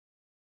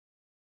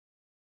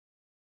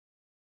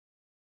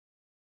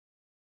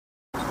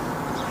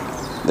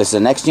This is the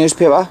next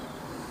newspaper.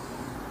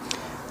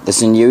 This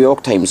is the New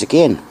York Times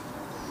again.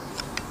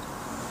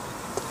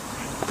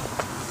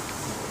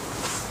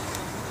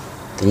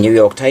 The New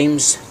York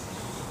Times,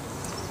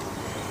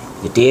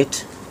 the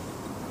date,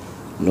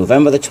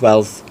 November the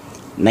 12th,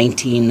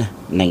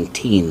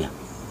 1919.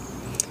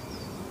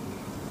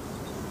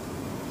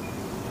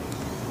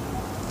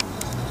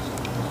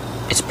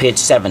 It's page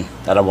 7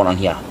 that I want on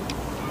here.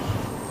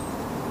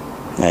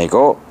 There you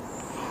go.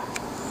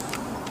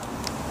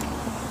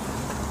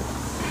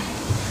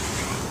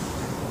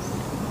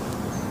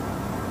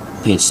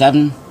 Page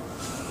 7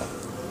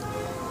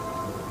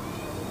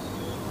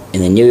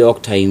 in the New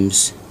York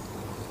Times,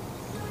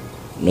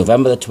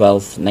 November the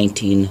 12th,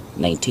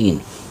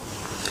 1919.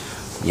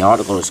 The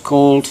article is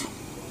called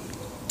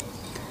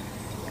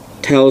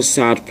Tells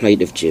Sad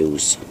Plight of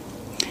Jews.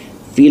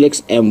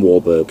 Felix M.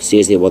 Warburg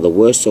says they were the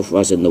worst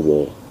sufferers in the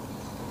war.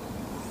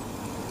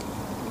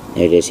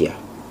 There it is here.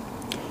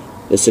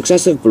 The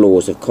successive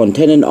blows of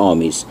contending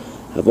armies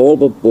have all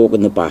but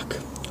broken the back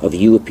of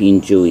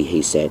European Jewry,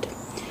 he said,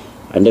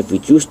 and have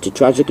reduced to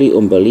tragically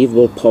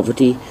unbelievable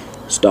poverty,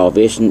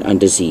 starvation and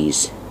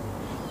disease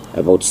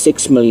about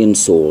 6 million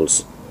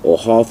souls, or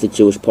half the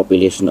Jewish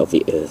population of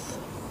the earth.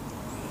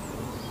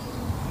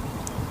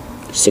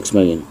 6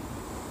 million.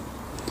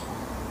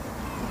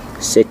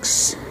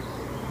 6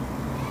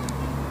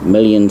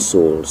 million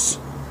souls,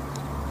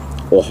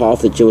 or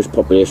half the Jewish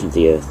population of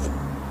the earth.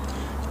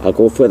 I'll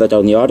go further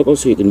down the article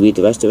so you can read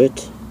the rest of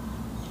it.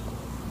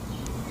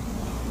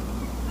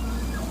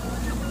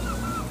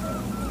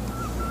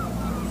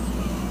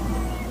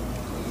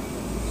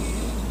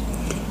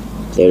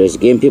 There is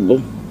again,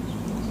 people.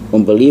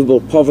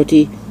 Unbelievable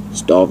poverty,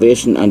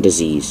 starvation and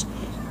disease.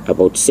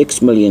 About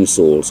 6 million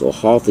souls, or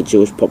half the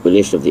Jewish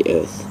population of the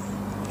earth.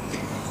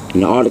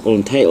 An article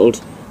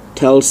entitled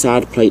Tell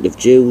Sad Plight of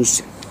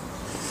Jews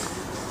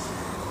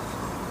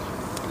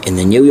in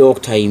the New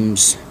York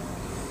Times,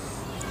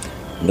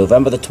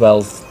 November the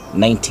 12th,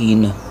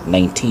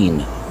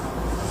 1919.